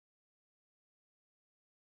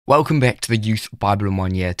Welcome back to the Youth Bible in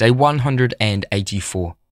 1 Year, day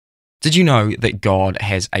 184. Did you know that God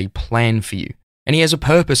has a plan for you, and He has a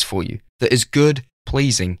purpose for you that is good,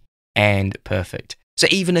 pleasing, and perfect? So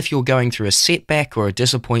even if you're going through a setback or a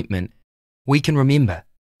disappointment, we can remember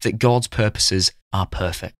that God's purposes are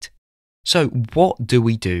perfect. So what do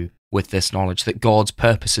we do with this knowledge that God's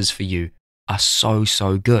purposes for you are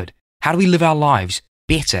so good? How do we live our lives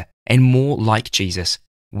better and more like Jesus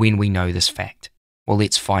when we know this fact? Well,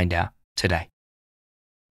 let's find out today.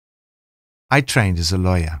 I trained as a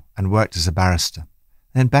lawyer and worked as a barrister.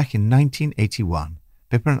 Then back in 1981,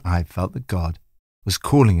 Pippa and I felt that God was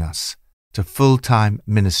calling us to full-time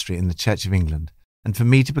ministry in the Church of England and for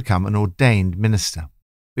me to become an ordained minister.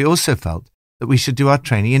 We also felt that we should do our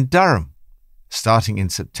training in Durham, starting in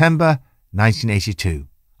September 1982.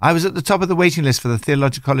 I was at the top of the waiting list for the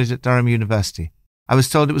Theological College at Durham University. I was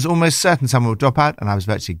told it was almost certain someone would drop out and I was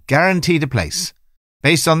virtually guaranteed a place.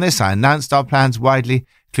 Based on this, I announced our plans widely,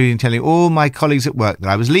 including telling all my colleagues at work that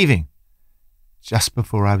I was leaving. Just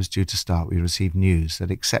before I was due to start, we received news that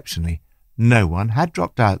exceptionally, no one had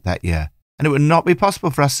dropped out that year, and it would not be possible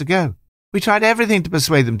for us to go. We tried everything to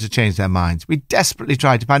persuade them to change their minds. We desperately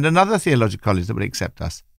tried to find another theological college that would accept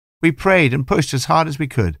us. We prayed and pushed as hard as we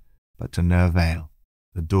could, but to no avail.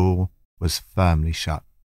 The door was firmly shut.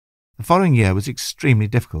 The following year was extremely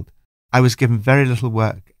difficult. I was given very little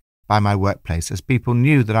work by my workplace as people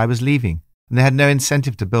knew that I was leaving and they had no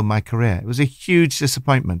incentive to build my career. It was a huge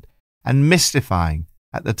disappointment and mystifying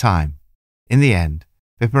at the time. In the end,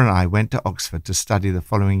 Pippa and I went to Oxford to study the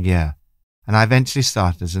following year, and I eventually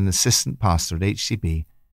started as an assistant pastor at HCB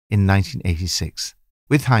in 1986.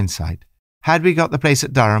 With hindsight, had we got the place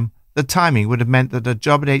at Durham, the timing would have meant that a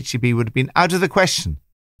job at HCB would have been out of the question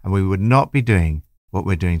and we would not be doing what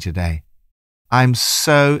we're doing today. I'm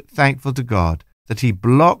so thankful to God that He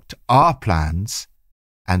blocked our plans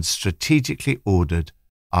and strategically ordered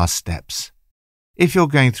our steps. If you're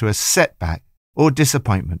going through a setback or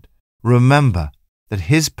disappointment, remember that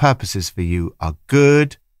His purposes for you are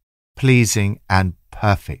good, pleasing, and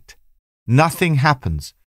perfect. Nothing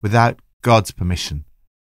happens without God's permission.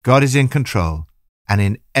 God is in control, and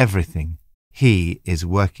in everything, He is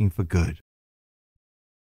working for good.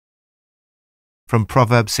 From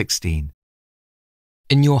Proverbs 16.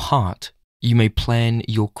 In your heart you may plan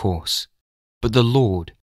your course, but the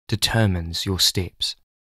Lord determines your steps.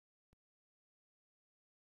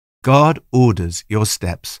 God orders your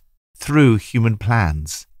steps through human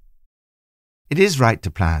plans. It is right to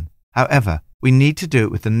plan. However, we need to do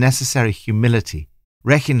it with the necessary humility,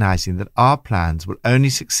 recognizing that our plans will only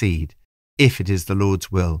succeed if it is the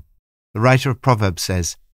Lord's will. The writer of Proverbs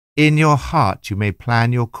says, "In your heart you may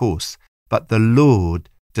plan your course, but the Lord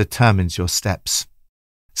determines your steps."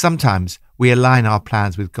 Sometimes we align our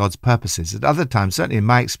plans with God's purposes. At other times, certainly in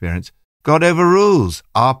my experience, God overrules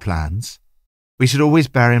our plans. We should always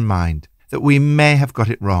bear in mind that we may have got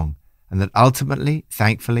it wrong and that ultimately,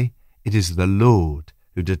 thankfully, it is the Lord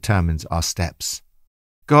who determines our steps.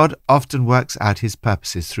 God often works out His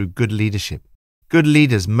purposes through good leadership. Good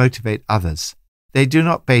leaders motivate others. They do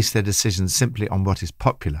not base their decisions simply on what is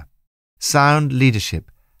popular. Sound leadership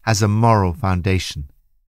has a moral foundation.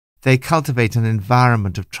 They cultivate an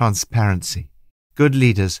environment of transparency. Good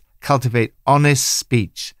leaders cultivate honest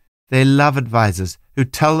speech. They love advisors who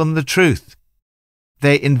tell them the truth.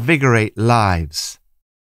 They invigorate lives.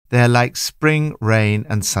 They are like spring, rain,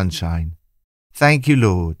 and sunshine. Thank you,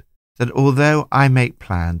 Lord, that although I make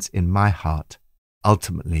plans in my heart,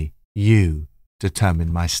 ultimately you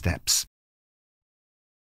determine my steps.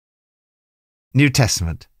 New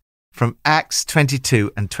Testament, from Acts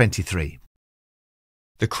 22 and 23.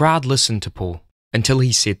 The crowd listened to Paul until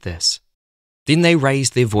he said this. Then they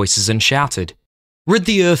raised their voices and shouted, "Rid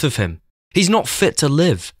the earth of him! He's not fit to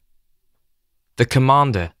live!" The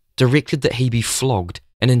commander directed that he be flogged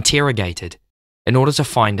and interrogated in order to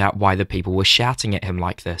find out why the people were shouting at him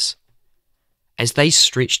like this. As they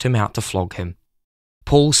stretched him out to flog him,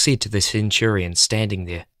 Paul said to the centurion standing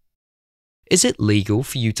there, "Is it legal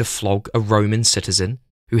for you to flog a Roman citizen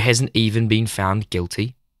who hasn't even been found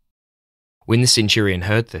guilty?" When the centurion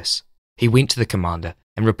heard this, he went to the commander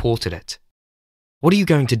and reported it. "What are you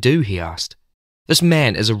going to do?" he asked. "This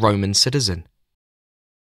man is a Roman citizen."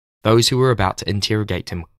 Those who were about to interrogate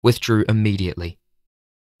him withdrew immediately.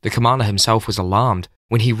 The commander himself was alarmed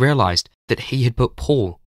when he realized that he had put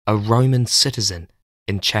Paul, a Roman citizen,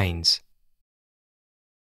 in chains.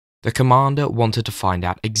 The commander wanted to find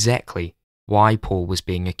out exactly why Paul was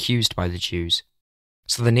being accused by the Jews.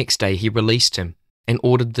 So the next day he released him and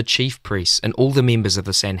ordered the chief priests and all the members of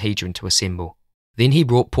the Sanhedrin to assemble. Then he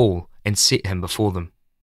brought Paul and set him before them.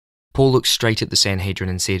 Paul looked straight at the Sanhedrin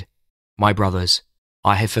and said, "My brothers,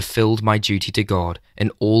 I have fulfilled my duty to God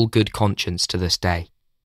in all good conscience to this day."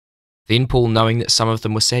 Then Paul, knowing that some of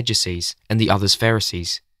them were Sadducees and the others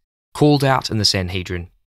Pharisees, called out in the Sanhedrin,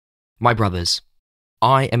 "My brothers,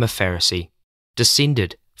 I am a Pharisee,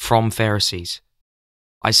 descended from Pharisees.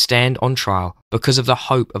 I stand on trial because of the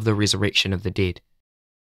hope of the resurrection of the dead."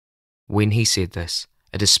 When he said this,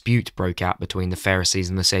 a dispute broke out between the Pharisees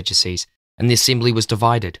and the Sadducees, and the assembly was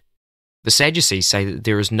divided. The Sadducees say that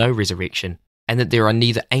there is no resurrection, and that there are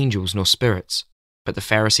neither angels nor spirits, but the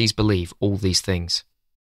Pharisees believe all these things.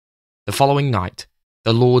 The following night,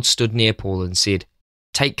 the Lord stood near Paul and said,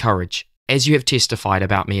 "Take courage, as you have testified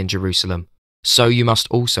about me in Jerusalem, so you must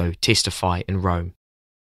also testify in Rome."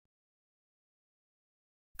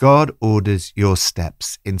 God orders your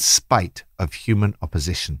steps in spite of human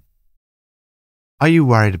opposition. Are you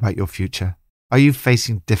worried about your future? Are you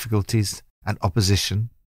facing difficulties and opposition,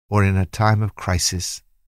 or in a time of crisis?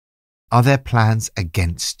 Are there plans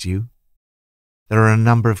against you? There are a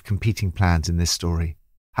number of competing plans in this story.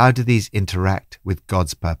 How do these interact with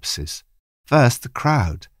God's purposes? First, the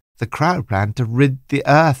crowd. The crowd planned to rid the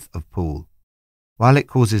earth of Paul. While it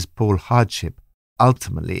causes Paul hardship,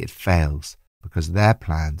 ultimately it fails because their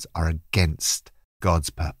plans are against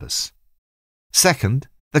God's purpose. Second,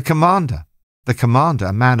 the commander. The commander,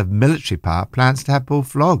 a man of military power, plans to have Paul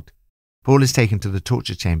flogged. Paul is taken to the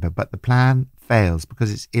torture chamber, but the plan fails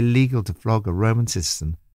because it's illegal to flog a Roman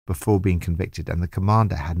citizen before being convicted, and the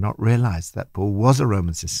commander had not realized that Paul was a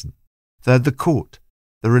Roman citizen. Third, the court.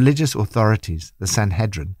 The religious authorities, the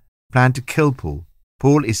Sanhedrin, plan to kill Paul.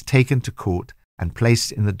 Paul is taken to court and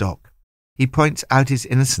placed in the dock. He points out his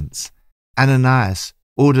innocence. Ananias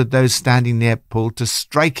ordered those standing near Paul to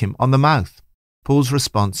strike him on the mouth. Paul's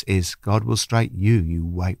response is, "God will strike you, you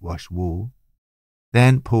whitewashed wall."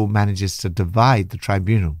 Then Paul manages to divide the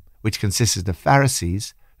tribunal, which consisted of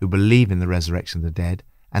Pharisees who believe in the resurrection of the dead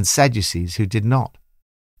and Sadducees who did not.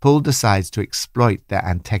 Paul decides to exploit their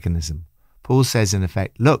antagonism. Paul says in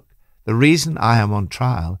effect, "Look, the reason I am on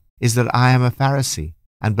trial is that I am a Pharisee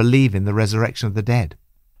and believe in the resurrection of the dead."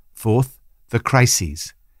 Fourth, the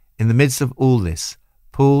crises. In the midst of all this,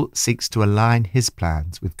 Paul seeks to align his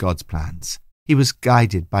plans with God's plans. He was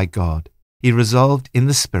guided by God. He resolved in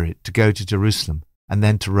the Spirit to go to Jerusalem and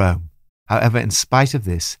then to Rome. However, in spite of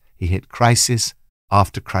this, he hit crisis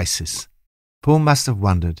after crisis. Paul must have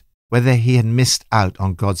wondered whether he had missed out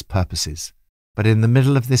on God's purposes. But in the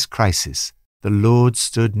middle of this crisis, the Lord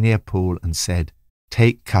stood near Paul and said,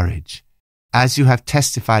 "Take courage. As you have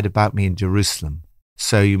testified about me in Jerusalem,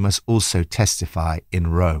 so you must also testify in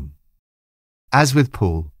Rome." As with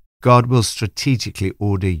Paul, God will strategically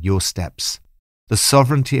order your steps. The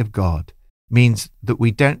sovereignty of God means that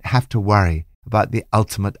we don't have to worry about the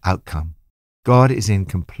ultimate outcome. God is in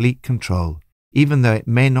complete control, even though it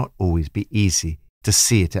may not always be easy to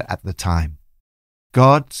see it at the time.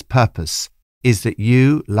 God's purpose is that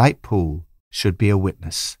you, like Paul, should be a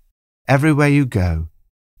witness. Everywhere you go,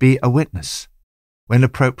 be a witness. When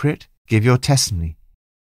appropriate, give your testimony.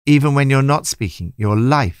 Even when you're not speaking, your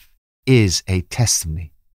life is a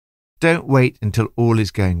testimony. Don't wait until all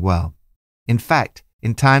is going well. In fact,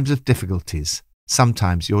 in times of difficulties,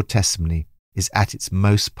 sometimes your testimony is at its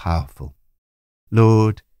most powerful.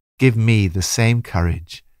 Lord, give me the same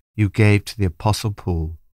courage you gave to the Apostle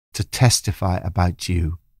Paul to testify about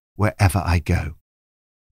you wherever I go.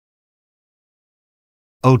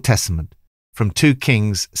 Old Testament, from 2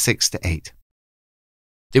 Kings 6-8.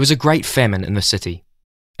 There was a great famine in the city.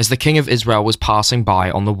 As the king of Israel was passing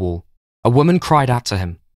by on the wall, a woman cried out to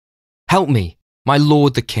him, "Help me, my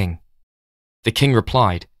lord the king." The king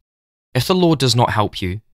replied, "If the Lord does not help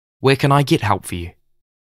you, where can I get help for you?"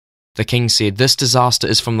 The king said, "This disaster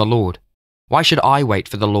is from the Lord. Why should I wait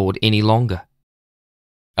for the Lord any longer?"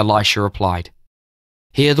 Elisha replied,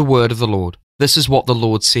 "Hear the word of the Lord. This is what the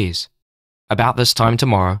Lord says. About this time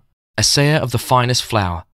tomorrow, a seah of the finest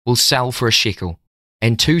flour will sell for a shekel,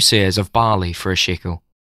 and 2 seahs of barley for a shekel,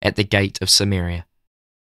 at the gate of Samaria."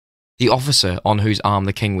 The officer on whose arm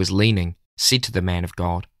the king was leaning said to the man of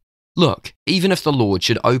God, "Look, even if the Lord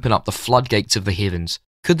should open up the floodgates of the heavens,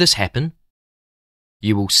 could this happen?"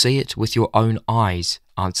 "You will see it with your own eyes,"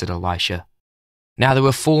 answered Elisha. Now there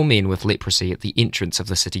were 4 men with leprosy at the entrance of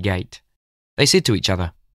the city gate. They said to each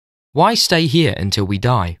other, "Why stay here until we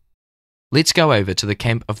die? Let's go over to the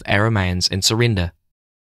camp of the Arameans and surrender.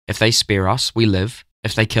 If they spare us, we live.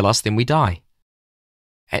 If they kill us, then we die."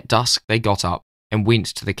 At dusk they got up and went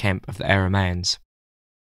to the camp of the Arameans.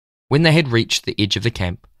 When they had reached the edge of the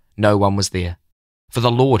camp, no one was there, for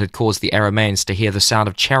the Lord had caused the Arameans to hear the sound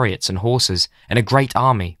of chariots and horses and a great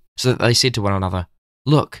army, so that they said to one another,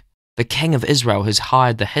 "Look, The king of Israel has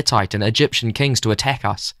hired the Hittite and Egyptian kings to attack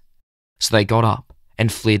us." So they got up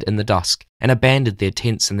and fled in the dusk and abandoned their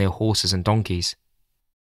tents and their horses and donkeys.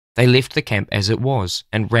 They left the camp as it was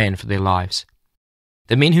and ran for their lives.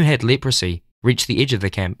 The men who had leprosy reached the edge of the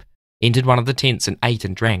camp, entered one of the tents and ate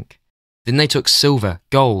and drank. Then they took silver,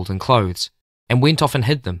 gold, and clothes and went off and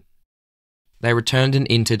hid them. They returned and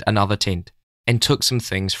entered another tent and took some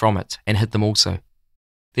things from it and hid them also.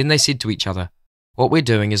 Then they said to each other, "What we're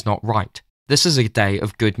doing is not right. This is a day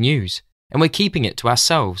of good news, and we're keeping it to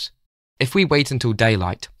ourselves. If we wait until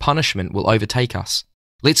daylight, punishment will overtake us.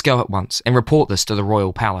 Let's go at once and report this to the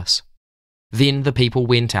royal palace." Then the people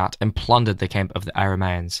went out and plundered the camp of the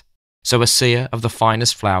Arameans. So a seah of the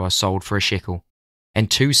finest flour sold for a shekel,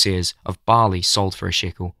 and 2 seahs of barley sold for a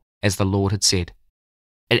shekel, as the Lord had said.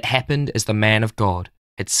 It happened as the man of God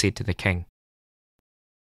had said to the king.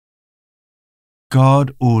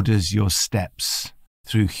 God orders your steps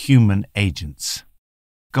through human agents.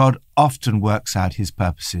 God often works out his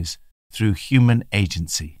purposes through human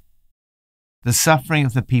agency. The suffering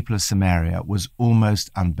of the people of Samaria was almost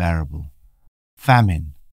unbearable.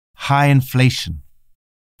 Famine, high inflation,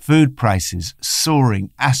 food prices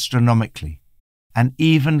soaring astronomically, and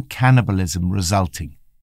even cannibalism resulting.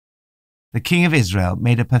 The king of Israel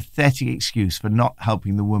made a pathetic excuse for not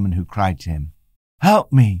helping the woman who cried to him.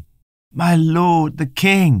 "Help me, my lord the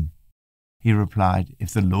king." He replied,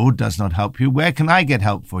 "If the Lord does not help you, where can I get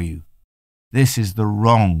help for you?" This is the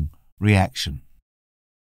wrong reaction.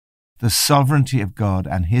 The sovereignty of God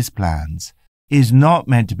and his plans is not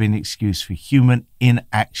meant to be an excuse for human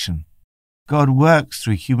inaction. God works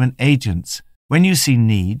through human agents. When you see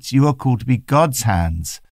needs, you are called to be God's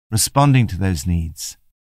hands, responding to those needs.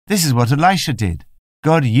 This is what Elisha did.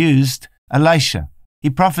 God used Elisha. He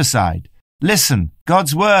prophesied, "Listen,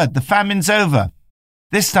 God's word, the famine's over.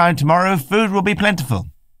 This time tomorrow food will be plentiful."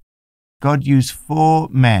 God used 4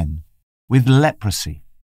 men with leprosy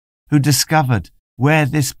who discovered where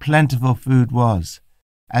this plentiful food was.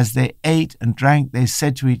 As they ate and drank, they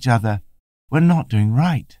said to each other, "We're not doing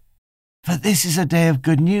right. For this is a day of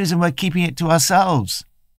good news and we're keeping it to ourselves."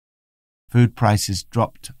 Food prices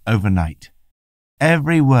dropped overnight.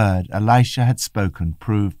 Every word Elisha had spoken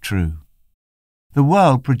proved true. The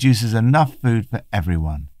world produces enough food for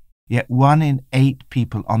everyone, yet 1 in 8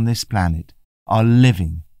 people on this planet are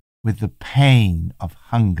living with the pain of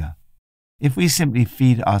hunger. If we simply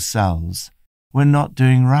feed ourselves, we're not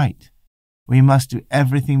doing right. We must do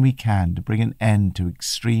everything we can to bring an end to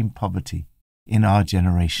extreme poverty in our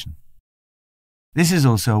generation. This is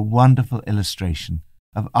also a wonderful illustration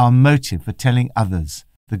of our motive for telling others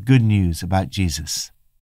the good news about Jesus.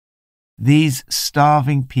 These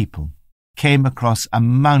starving people came across a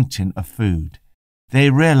mountain of food. They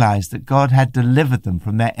realized that God had delivered them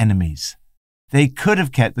from their enemies. They could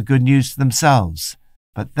have kept the good news to themselves,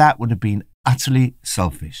 but that would have been utterly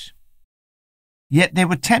selfish. Yet they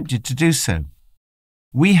were tempted to do so.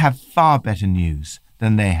 We have far better news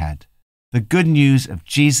than they had, the good news of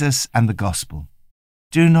Jesus and the gospel.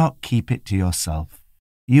 Do not keep it to yourself.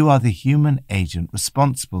 You are the human agent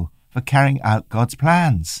responsible for carrying out God's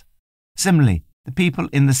plans. Similarly, the people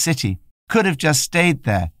in the city could have just stayed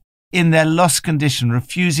there, in their lost condition,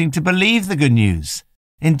 refusing to believe the good news.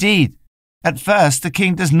 Indeed, at first the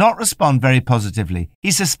king does not respond very positively.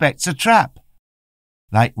 He suspects a trap.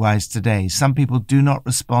 Likewise today, some people do not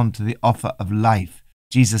respond to the offer of life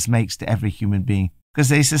Jesus makes to every human being because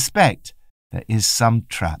they suspect there is some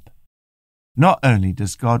trap. Not only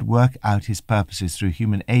does God work out his purposes through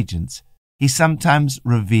human agents, he sometimes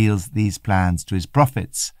reveals these plans to his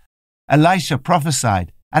prophets. Elisha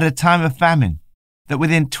prophesied at a time of famine that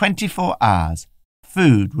within 24 hours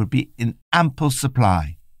food would be in ample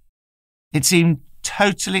supply. It seemed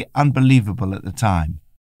totally unbelievable at the time,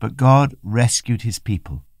 but God rescued his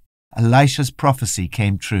people. Elisha's prophecy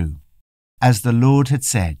came true. As the Lord had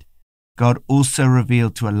said, God also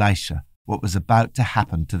revealed to Elisha what was about to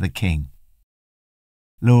happen to the king.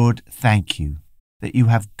 Lord, thank you that you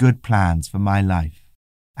have good plans for my life,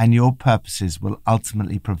 and your purposes will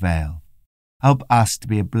ultimately prevail. Help us to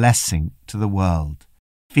be a blessing to the world,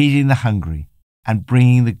 feeding the hungry and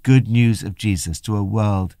bringing the good news of Jesus to a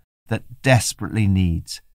world that desperately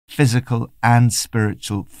needs physical and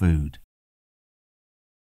spiritual food.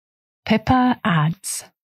 Pippa adds.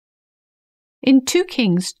 In 2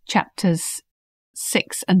 Kings chapters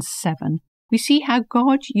 6 and 7, we see how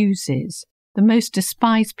God uses the most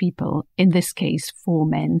despised people, in this case 4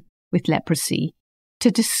 men with leprosy,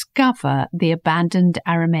 to discover the abandoned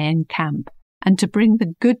Aramean camp and to bring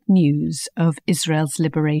the good news of Israel's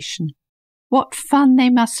liberation. What fun they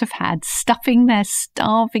must have had, stuffing their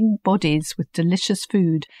starving bodies with delicious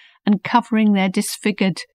food and covering their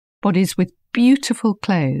disfigured bodies with beautiful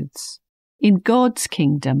clothes. In God's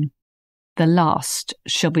kingdom, the last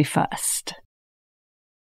shall be first.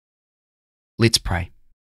 Let's pray.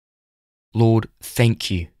 Lord,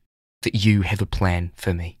 thank you that you have a plan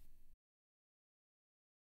for me.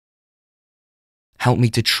 Help me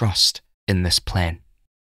to trust in this plan.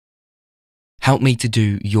 Help me to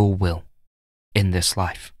do your will in this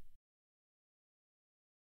life.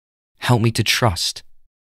 Help me to trust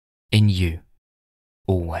in you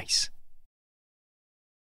always.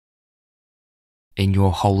 In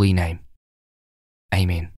your holy name,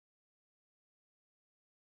 amen.